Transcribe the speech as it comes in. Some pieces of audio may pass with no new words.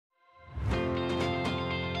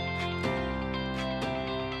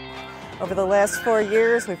Over the last 4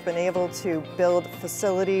 years, we've been able to build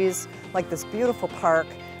facilities like this beautiful park,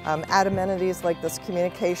 add amenities like this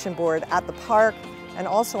communication board at the park, and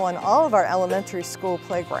also on all of our elementary school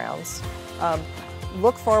playgrounds.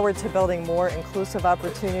 Look forward to building more inclusive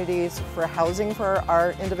opportunities for housing for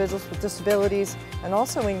our individuals with disabilities, and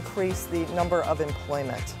also increase the number of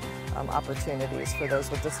employment opportunities for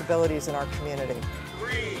those with disabilities in our community.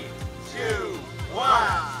 3, 2,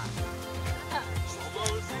 1.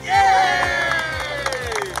 Yay!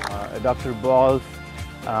 Dr. Ball's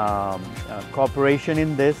cooperation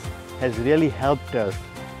in this has really helped us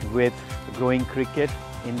with growing cricket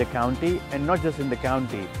in the county, and not just in the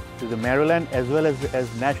county, to the Maryland as well as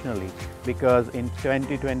nationally, because in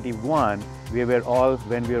 2021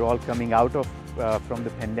 when we were all coming out of from the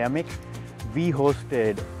pandemic, we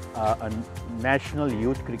hosted a National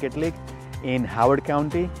Youth Cricket League in Howard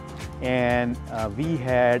County, and we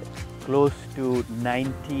had close to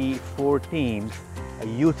 94 teams,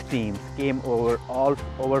 youth teams came all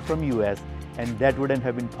over from US, and that wouldn't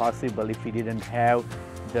have been possible if we didn't have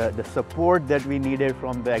the support that we needed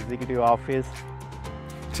from the executive office.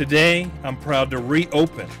 Today, I'm proud to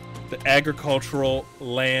reopen the Agricultural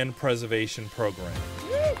Land Preservation Program.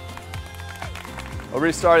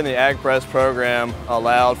 Restarting the Ag Pres program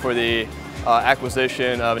allowed for the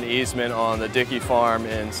acquisition of an easement on the Dickey Farm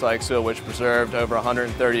in Sykesville, which preserved over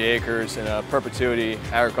 130 acres in a perpetuity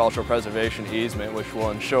agricultural preservation easement, which will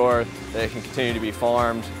ensure that it can continue to be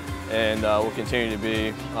farmed and will continue to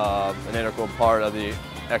be an integral part of the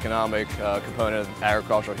economic component of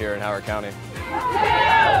agriculture here in Howard County. 2,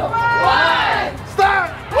 1, start!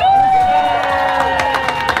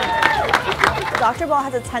 Dr. Ball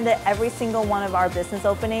has attended every single one of our business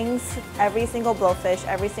openings, every single Blowfish,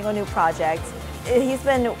 every single new project. He's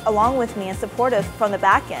been along with me and supportive from the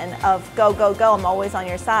back end of go, go, go, I'm always on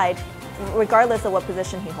your side, regardless of what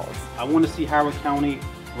position he holds. I want to see Howard County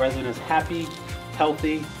residents happy,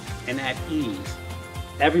 healthy, and at ease.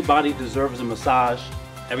 Everybody deserves a massage.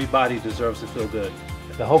 Everybody deserves to feel good.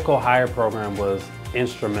 The HOCO Hire program was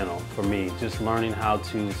instrumental for me, just learning how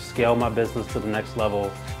to scale my business to the next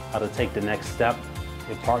level, how to take the next step.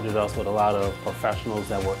 It partnered us with a lot of professionals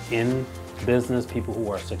that were in business, people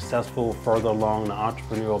who are successful further along the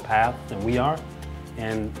entrepreneurial path than we are,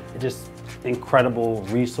 and just incredible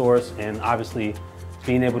resource. And obviously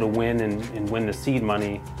being able to win and win the seed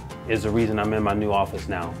money is the reason I'm in my new office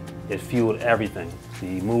now. It fueled everything.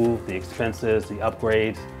 The move, the expenses, the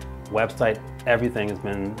upgrades, website, everything has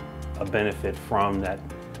been a benefit from that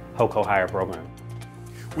HOCO Hire program.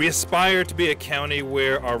 We aspire to be a county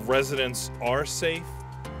where our residents are safe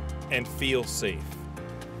and feel safe.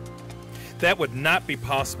 That would not be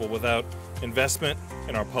possible without investment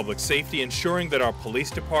in our public safety, ensuring that our police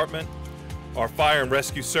department, our fire and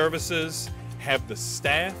rescue services have the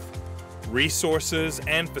staff, resources,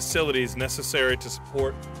 and facilities necessary to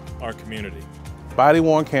support our community.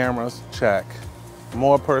 Body-worn cameras, check.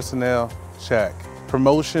 More personnel, check.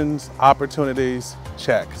 Promotions, opportunities,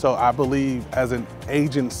 check. So I believe as an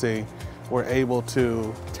agency, we're able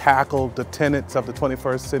to tackle the tenets of the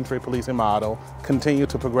 21st century policing model, continue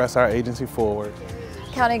to progress our agency forward.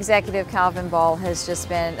 County Executive Calvin Ball has just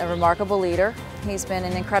been a remarkable leader. He's been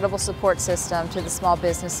an incredible support system to the small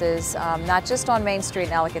businesses, not just on Main Street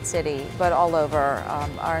in Ellicott City, but all over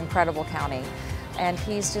our incredible county. And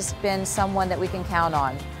he's just been someone that we can count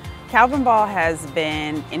on. Calvin Ball has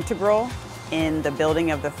been integral in the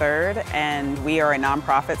building of the Third, and we are a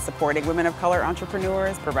nonprofit supporting women of color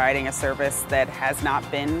entrepreneurs, providing a service that has not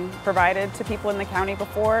been provided to people in the county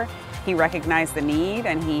before. He recognized the need,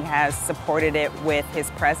 and he has supported it with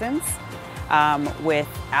his presence, with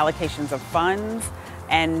allocations of funds,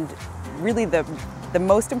 and really the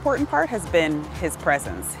most important part has been his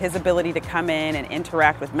presence, his ability to come in and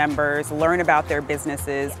interact with members, learn about their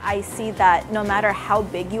businesses. I see that no matter how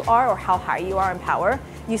big you are or how high you are in power,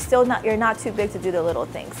 you're not too big to do the little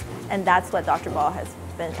things. And that's what Dr. Ball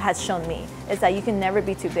has shown me, is that you can never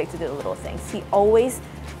be too big to do the little things. He always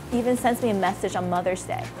even sends me a message on Mother's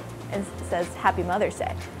Day and says, Happy Mother's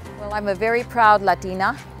Day. Well, I'm a very proud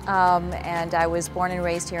Latina, and I was born and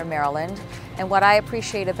raised here in Maryland. And what I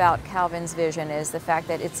appreciate about Calvin's vision is the fact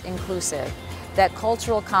that it's inclusive, that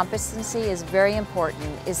cultural competency is very important,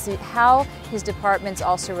 is how his departments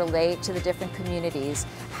also relate to the different communities,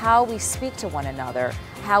 how we speak to one another,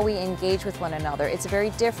 how we engage with one another. It's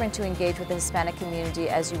very different to engage with the Hispanic community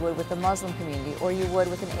as you would with the Muslim community or you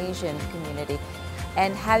would with an Asian community.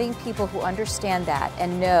 And having people who understand that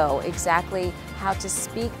and know exactly how to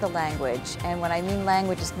speak the language, and when I mean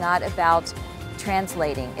language, it's not about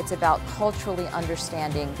translating, it's about culturally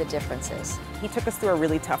understanding the differences. He took us through a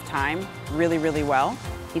really tough time, really, really well.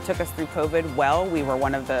 He took us through COVID well. We were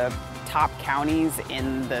one of the top counties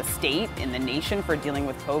in the state, in the nation, for dealing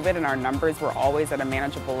with COVID, and our numbers were always at a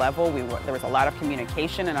manageable level. There was a lot of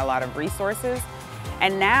communication and a lot of resources.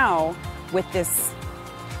 And now, with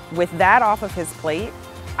that off of his plate,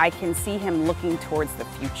 I can see him looking towards the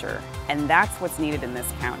future. And that's what's needed in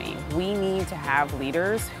this county. We need to have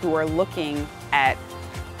leaders who are looking at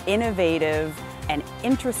innovative and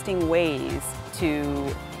interesting ways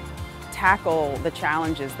to tackle the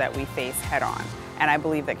challenges that we face head on. And I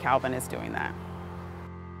believe that Calvin is doing that.